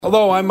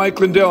Hello, I'm Mike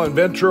Lindell,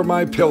 inventor of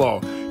My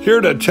Pillow,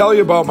 here to tell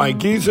you about my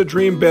Giza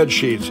Dream bed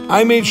sheets.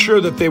 I made sure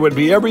that they would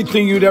be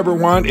everything you'd ever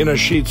want in a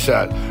sheet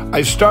set.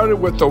 I started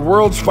with the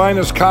world's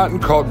finest cotton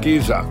called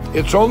Giza.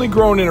 It's only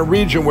grown in a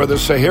region where the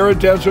Sahara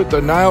Desert,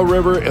 the Nile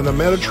River, and the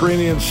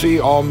Mediterranean Sea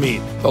all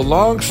meet. The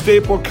long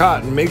staple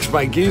cotton makes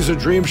my Giza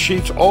Dream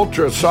sheets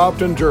ultra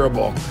soft and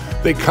durable.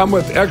 They come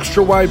with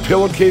extra wide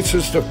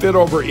pillowcases to fit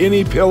over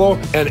any pillow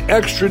and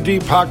extra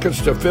deep pockets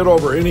to fit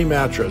over any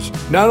mattress.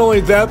 Not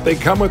only that, they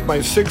come with my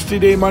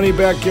 60-day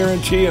money-back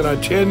guarantee and a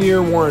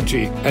 10-year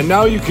warranty. And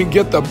now you can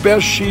get the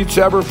best sheets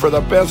ever for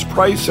the best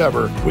price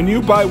ever. When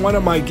you buy one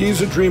of my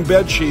Giza Dream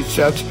bed sheet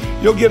sets,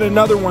 you'll get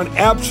another one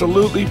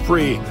absolutely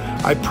free.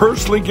 I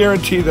personally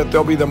guarantee that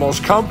they'll be the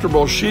most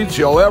comfortable sheets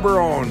you'll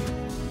ever own.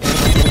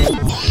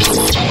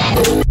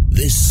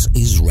 This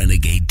is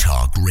Renegade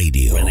Talk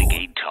Radio.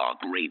 Renegade Talk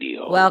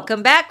Radio.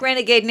 Welcome back,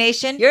 Renegade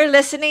Nation. You're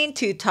listening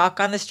to Talk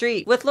on the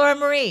Street with Laura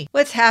Marie.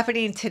 What's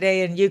happening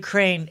today in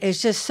Ukraine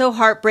is just so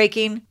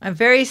heartbreaking. I'm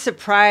very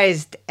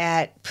surprised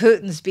at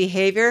Putin's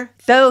behavior,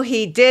 though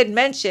he did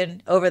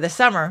mention over the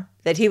summer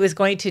that he was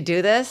going to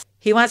do this.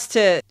 He wants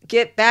to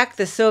get back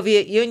the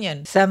Soviet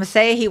Union. Some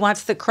say he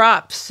wants the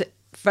crops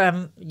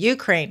from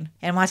Ukraine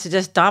and wants to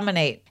just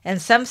dominate.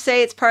 And some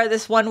say it's part of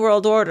this one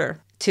world order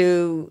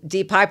to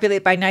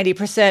depopulate by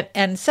 90%.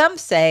 And some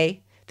say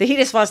that he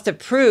just wants to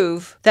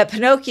prove that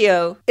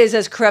Pinocchio is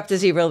as corrupt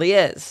as he really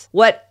is.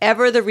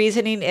 Whatever the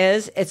reasoning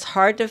is, it's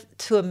hard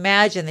to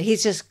imagine that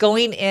he's just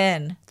going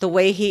in the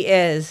way he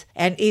is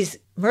and he's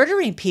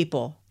murdering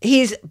people.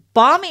 He's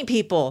bombing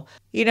people.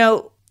 You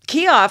know,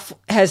 Kyiv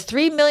has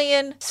 3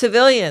 million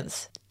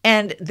civilians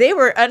and they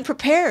were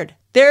unprepared.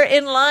 They're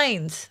in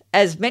lines.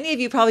 As many of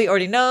you probably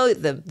already know,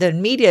 the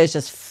media is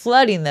just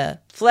flooding the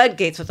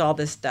floodgates with all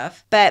this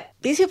stuff. But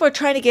these people are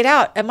trying to get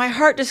out. And my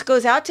heart just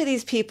goes out to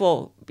these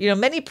people. You know,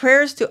 many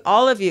prayers to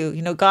all of you.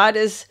 You know, God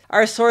is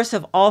our source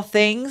of all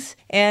things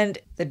and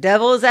the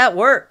devil is at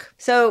work.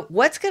 So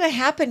what's going to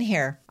happen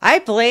here? I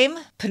blame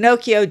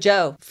Pinocchio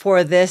Joe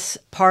for this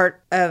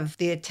part of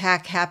the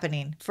attack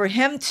happening. For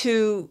him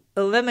to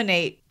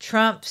eliminate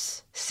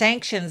Trump's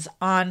sanctions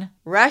on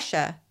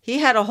Russia. He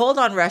had a hold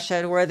on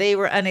Russia where they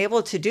were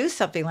unable to do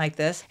something like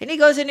this. And he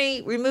goes and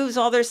he removes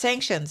all their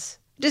sanctions.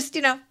 Just,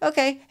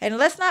 okay. And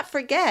let's not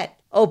forget,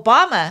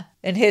 Obama,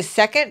 in his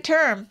second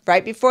term,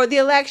 right before the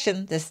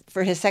election,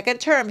 for his second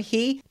term,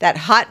 that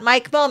hot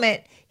mic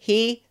moment,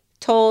 he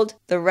told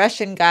the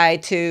Russian guy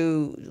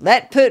to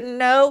let Putin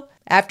know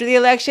after the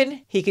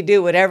election, he could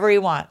do whatever he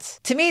wants.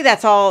 To me,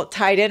 that's all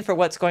tied in for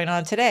what's going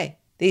on today.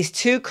 These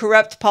two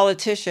corrupt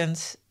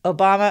politicians,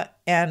 Obama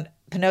and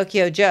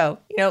Pinocchio Joe.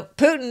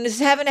 Putin is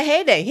having a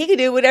heyday. He can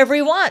do whatever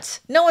he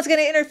wants. No one's going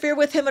to interfere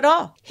with him at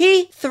all.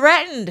 He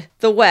threatened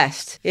the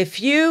West.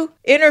 If you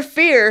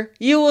interfere,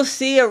 you will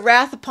see a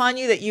wrath upon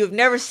you that you have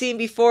never seen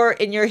before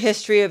in your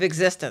history of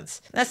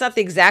existence. That's not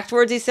the exact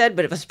words he said,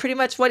 but it was pretty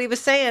much what he was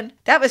saying.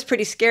 That was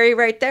pretty scary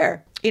right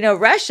there.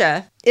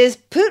 Russia is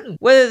Putin.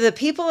 Whether the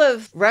people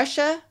of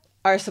Russia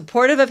are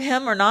supportive of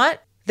him or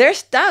not, they're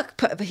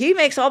stuck. He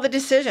makes all the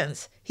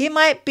decisions. He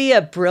might be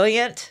a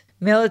brilliant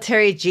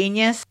military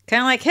genius,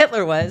 kind of like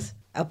Hitler was,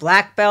 a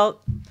black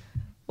belt,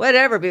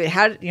 whatever. But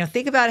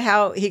think about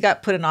how he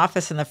got put in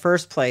office in the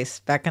first place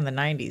back in the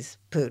 90s,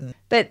 Putin.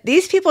 But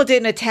these people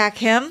didn't attack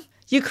him.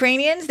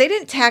 Ukrainians, they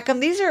didn't attack him.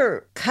 These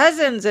are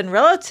cousins and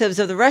relatives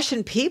of the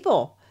Russian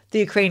people, the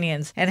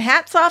Ukrainians. And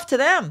hats off to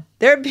them.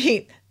 They're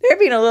being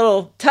a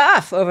little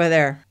tough over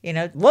there.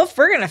 Wolf,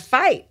 we're going to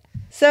fight.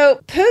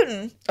 So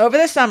Putin, over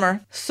the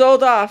summer,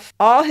 sold off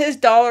all his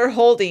dollar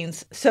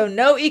holdings, so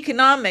no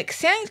economic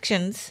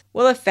sanctions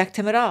will affect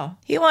him at all.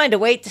 He wanted to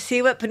wait to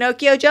see what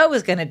Pinocchio Joe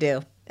was going to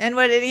do and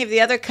what any of the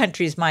other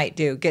countries might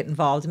do, get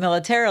involved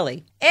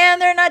militarily.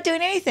 And they're not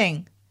doing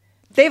anything.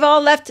 They've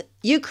all left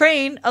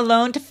Ukraine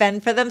alone to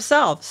fend for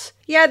themselves.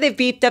 Yeah, they've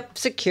beefed up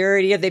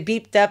security, or they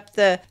beefed up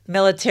the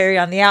military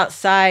on the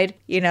outside,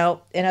 in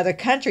other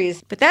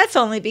countries. But that's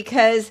only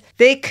because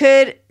they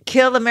could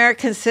kill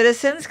American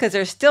citizens, because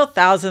there's still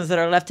thousands that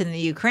are left in the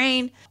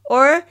Ukraine,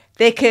 or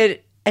they could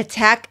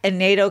attack a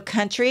NATO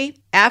country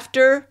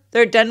after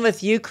they're done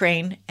with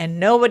Ukraine and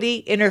nobody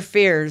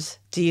interferes.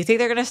 Do you think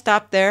they're going to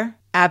stop there?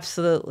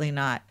 Absolutely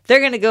not. They're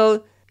going to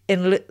go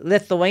in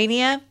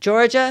Lithuania,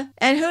 Georgia,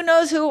 and who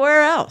knows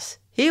where else.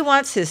 He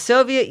wants his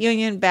Soviet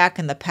Union back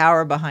and the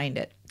power behind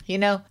it.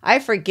 I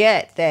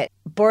forget that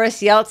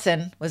Boris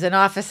Yeltsin was in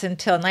office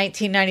until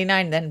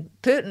 1999. Then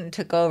Putin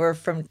took over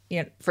for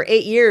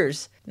 8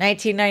 years,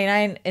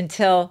 1999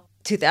 until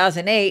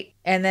 2008.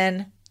 And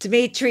then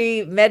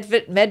Dmitry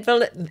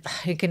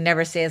Medvedev, you can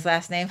never say his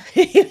last name.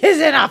 He was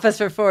in office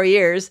for 4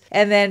 years.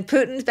 And then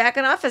Putin's back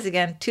in office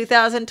again,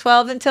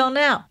 2012 until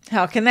now.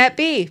 How can that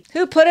be?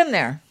 Who put him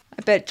there?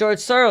 I bet George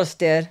Soros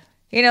did.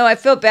 I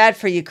feel bad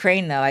for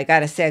Ukraine, though. I got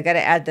to say, I got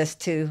to add this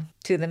to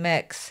the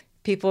mix.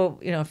 People,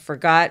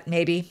 forgot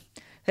maybe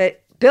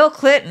that Bill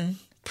Clinton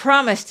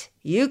promised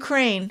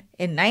Ukraine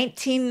in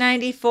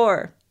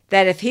 1994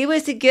 that if he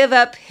was to give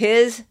up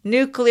his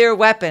nuclear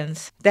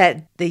weapons,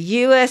 that the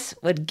U.S.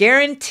 would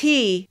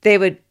guarantee they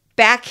would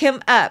back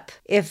him up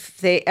if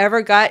they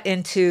ever got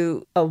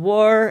into a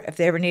war, if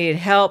they ever needed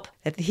help,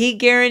 that he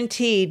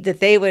guaranteed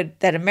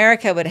that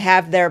America would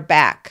have their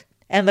back.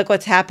 And look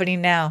what's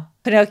happening now.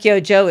 Pinocchio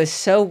Joe is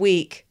so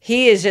weak.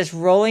 He is just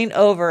rolling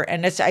over,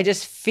 and I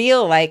just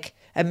feel like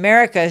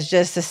America is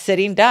just a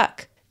sitting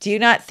duck. Do you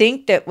not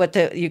think that what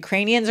the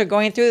Ukrainians are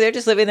going through, they're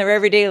just living their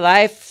everyday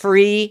life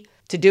free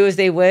to do as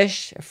they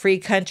wish, a free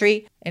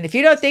country? And if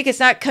you don't think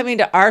it's not coming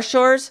to our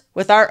shores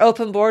with our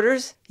open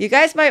borders, you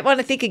guys might want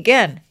to think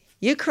again.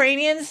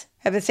 Ukrainians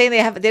have been saying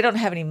they don't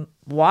have any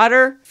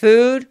water,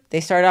 food.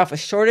 They start off with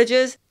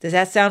shortages. Does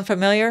that sound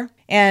familiar?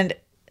 And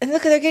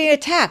look, they're getting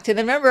attacked. And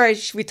remember, in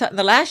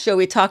the last show,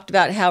 we talked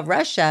about how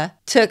Russia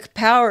took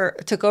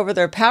over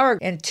their power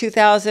in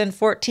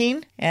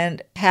 2014,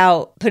 and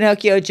how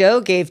Pinocchio Joe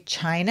gave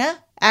China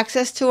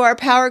access to our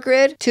power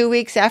grid 2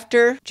 weeks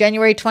after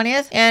January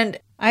 20th. And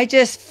I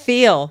just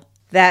feel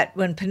that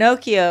when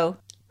Pinocchio,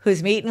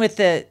 who's meeting with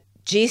the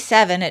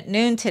G7 at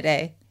noon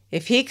today,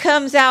 if he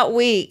comes out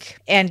weak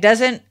and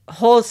doesn't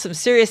hold some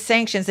serious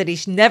sanctions that he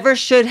never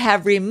should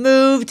have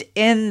removed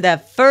in the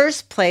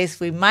first place,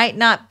 we might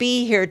not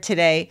be here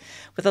today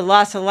with a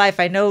loss of life.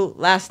 I know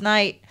last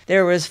night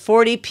there was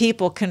 40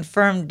 people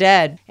confirmed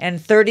dead, and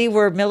 30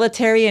 were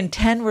military and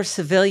 10 were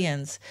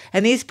civilians.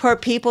 And these poor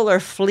people are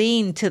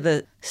fleeing to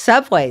the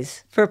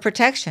subways for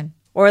protection,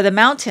 or the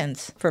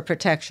mountains for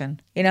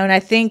protection. And I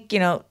think,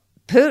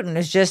 Putin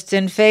is just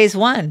in phase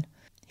one.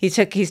 He's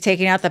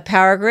taking out the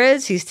power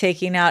grids. He's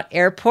taking out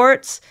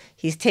airports.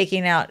 He's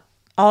taking out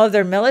all of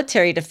their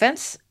military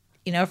defense,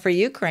 for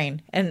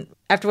Ukraine. And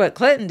after what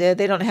Clinton did,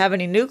 they don't have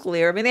any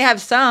nuclear. I mean, they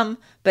have some,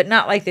 but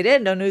not like they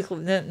did. None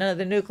of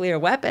the nuclear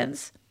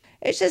weapons.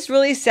 It's just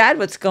really sad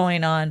what's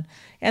going on.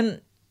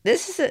 And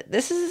this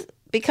is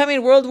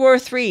becoming World War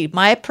III.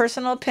 My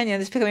personal opinion,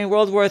 this is becoming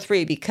World War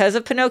III because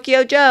of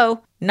Pinocchio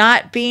Joe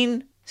not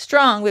being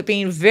strong, but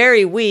being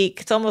very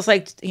weak. It's almost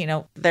like,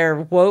 their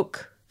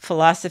woke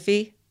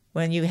philosophy.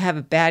 When you have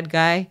a bad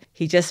guy,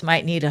 he just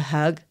might need a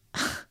hug.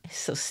 It's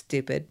so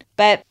stupid.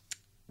 But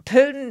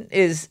Putin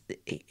is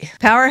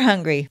power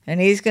hungry, and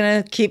he's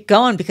going to keep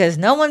going because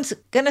no one's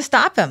going to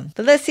stop him.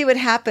 But let's see what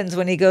happens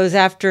when he goes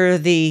after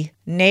the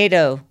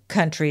NATO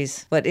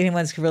countries, what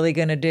anyone's really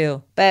going to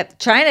do. But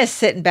China's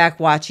sitting back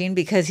watching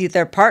because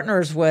they're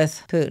partners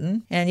with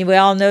Putin. And we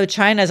all know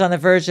China's on the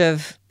verge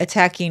of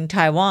attacking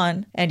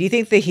Taiwan. And do you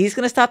think that he's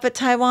going to stop at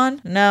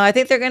Taiwan? No, I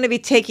think they're going to be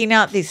taking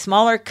out these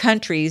smaller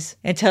countries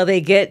until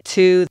they get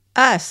to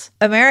us,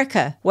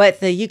 America. What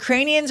the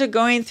Ukrainians are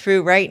going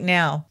through right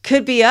now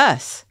could be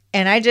us.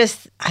 And I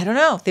don't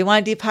know. They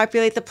want to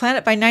depopulate the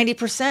planet by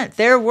 90%.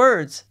 Their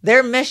words,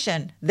 their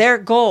mission, their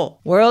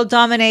goal, world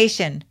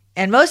domination.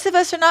 And most of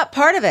us are not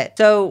part of it.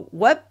 So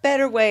what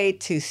better way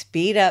to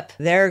speed up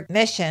their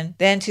mission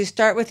than to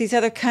start with these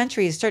other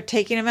countries, start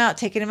taking them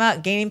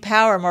out, gaining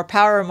power, more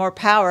power, more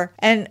power.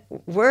 And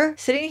we're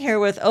sitting here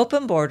with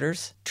open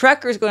borders,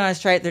 truckers going on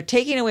strike. They're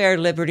taking away our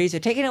liberties.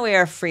 They're taking away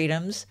our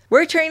freedoms.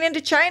 We're turning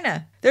into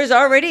China. There's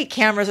already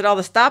cameras at all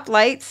the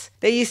stoplights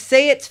that you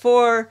say it's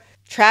for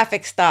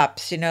traffic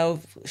stops,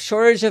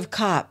 shortage of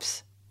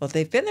cops. Well,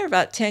 they've been there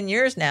about 10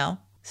 years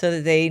now. So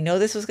that they know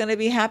this was going to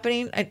be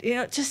happening.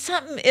 Just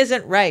something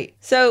isn't right.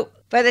 So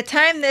by the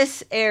time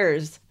this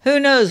airs, who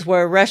knows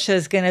where Russia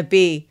is going to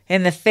be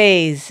in the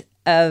phase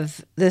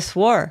of this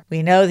war.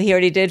 We know that he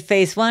already did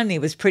phase one. He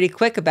was pretty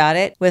quick about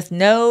it with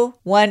no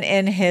one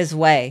in his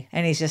way.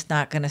 And he's just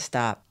not going to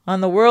stop. On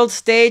the world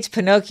stage,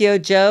 Pinocchio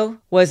Joe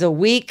was a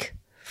weak,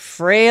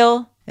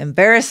 frail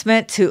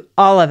embarrassment to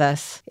all of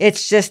us.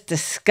 It's just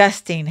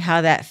disgusting how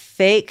that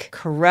fake,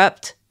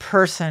 corrupt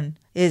person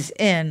is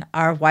in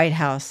our White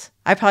House.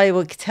 I probably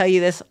will tell you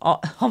this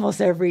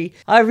almost every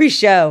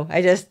show.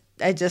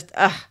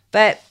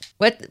 But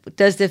what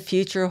does the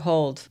future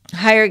hold?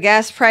 Higher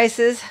gas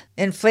prices,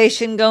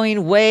 inflation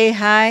going way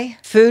high,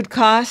 food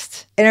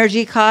costs,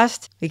 energy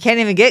costs. We can't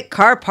even get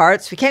car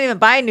parts. We can't even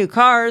buy new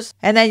cars.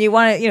 And then you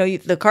want to,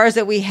 the cars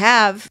that we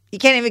have, you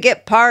can't even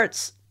get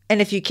parts.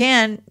 And if you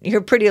can,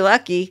 you're pretty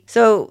lucky.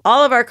 So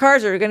all of our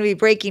cars are going to be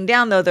breaking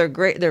down, though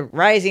they're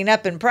rising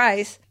up in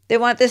price. They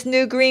want this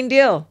new Green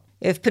Deal.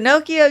 If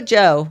Pinocchio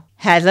Joe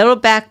had a little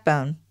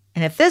backbone,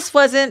 and if this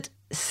wasn't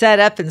set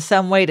up in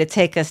some way to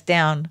take us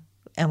down,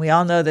 and we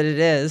all know that it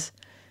is,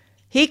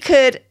 he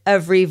could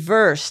have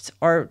reversed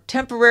or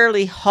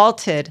temporarily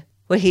halted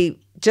what he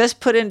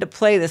just put into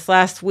play this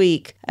last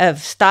week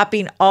of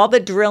stopping all the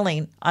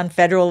drilling on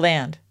federal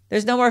land.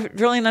 There's no more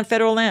drilling on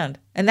federal land.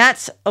 And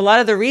that's a lot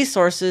of the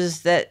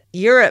resources that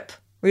Europe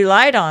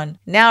relied on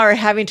now are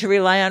having to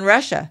rely on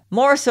Russia,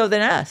 more so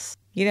than us.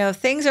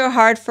 Things are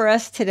hard for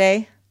us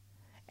today,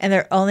 and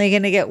they're only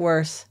going to get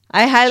worse.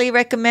 I highly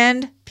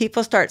recommend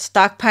people start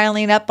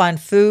stockpiling up on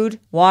food,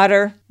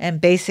 water, and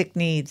basic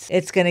needs.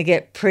 It's going to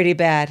get pretty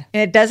bad.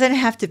 And it doesn't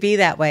have to be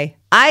that way.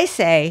 I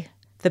say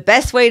The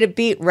best way to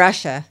beat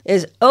Russia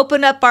is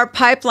open up our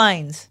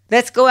pipelines.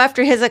 Let's go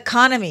after his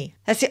economy.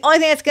 That's the only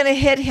thing that's going to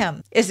hit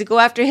him, is to go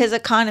after his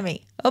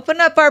economy.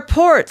 Open up our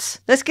ports.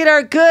 Let's get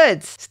our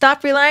goods.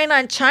 Stop relying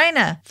on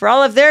China for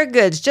all of their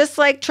goods, just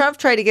like Trump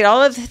tried to get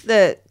all of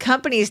the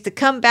companies to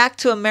come back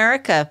to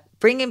America,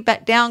 bringing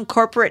back down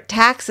corporate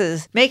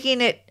taxes, making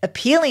it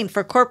appealing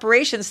for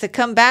corporations to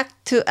come back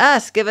to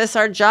us, give us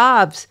our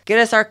jobs, get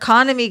us our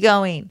economy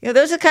going.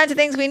 Those are the kinds of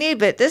things we need.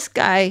 But this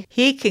guy,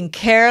 he can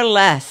care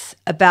less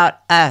about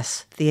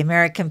us, the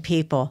American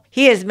people.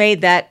 He has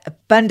made that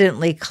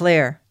abundantly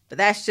clear. But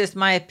that's just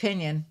my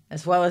opinion,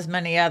 as well as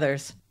many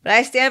others. But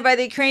I stand by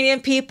the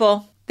Ukrainian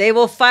people. They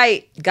will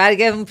fight. Got to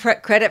give them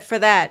credit for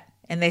that.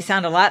 And they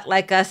sound a lot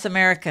like us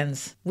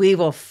Americans. We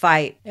will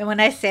fight. And when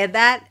I said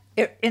that,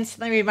 it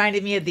instantly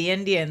reminded me of the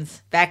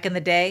Indians back in the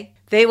day.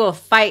 They will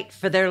fight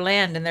for their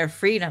land and their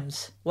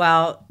freedoms,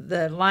 while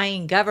the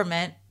lying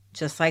government,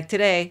 just like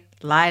today,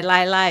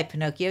 lie,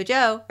 Pinocchio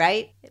Joe,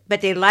 right?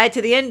 But they lied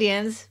to the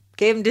Indians,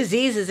 gave them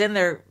diseases in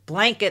their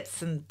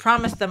blankets and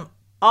promised them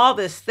all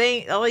these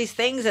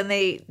things, and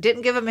they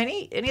didn't give them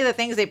any of the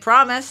things they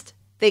promised.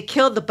 They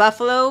killed the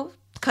buffalo,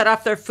 cut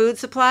off their food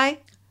supply.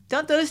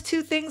 Don't those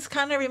two things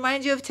kind of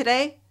remind you of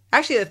today?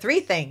 Actually, the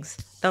three things: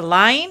 the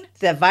lying,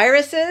 the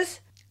viruses,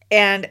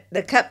 and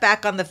the cut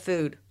back on the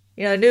food.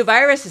 A new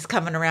virus is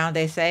coming around,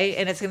 they say,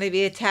 and it's going to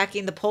be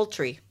attacking the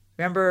poultry.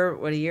 Remember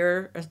a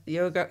year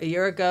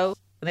ago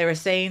when they were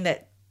saying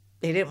that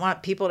they didn't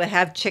want people to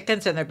have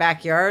chickens in their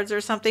backyards or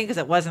something because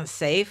it wasn't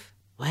safe?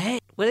 What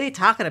are they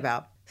talking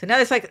about? So now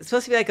it's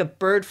supposed to be like a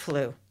bird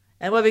flu.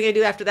 And what are we going to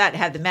do after that?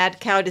 Have the mad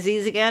cow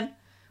disease again?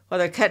 While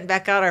they're cutting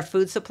back out our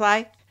food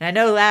supply? And I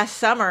know last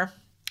summer,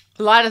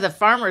 a lot of the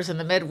farmers in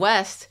the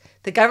Midwest,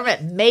 the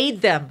government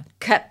made them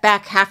cut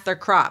back half their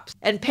crops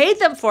and paid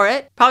them for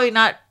it. Probably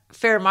not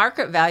fair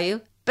market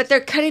value, but they're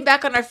cutting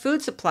back on our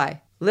food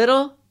supply,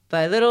 little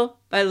by little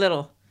by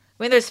little.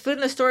 I mean, there's food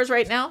in the stores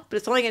right now, but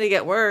it's only going to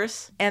get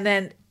worse. And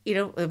then,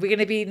 are we going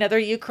to be another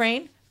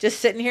Ukraine just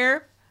sitting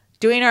here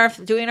doing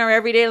our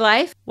everyday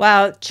life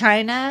while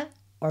China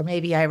or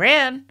maybe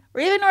Iran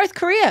or even North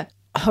Korea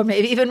or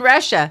maybe even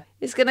Russia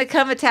is going to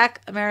come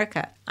attack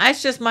America?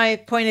 That's just my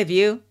point of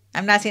view.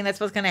 I'm not saying that's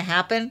what's going to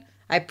happen.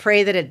 I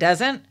pray that it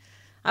doesn't.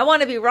 I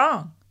want to be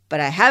wrong, but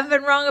I haven't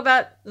been wrong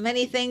about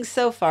many things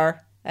so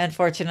far.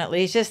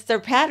 Unfortunately, it's just their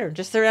pattern,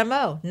 just their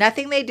MO.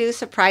 Nothing they do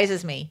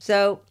surprises me.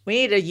 So we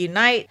need to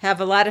unite, have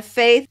a lot of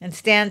faith, and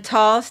stand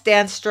tall,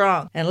 stand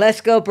strong. And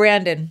let's go,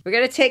 Brandon. We're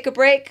going to take a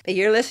break.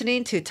 You're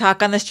listening to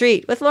Talk on the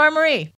Street with Laura Marie.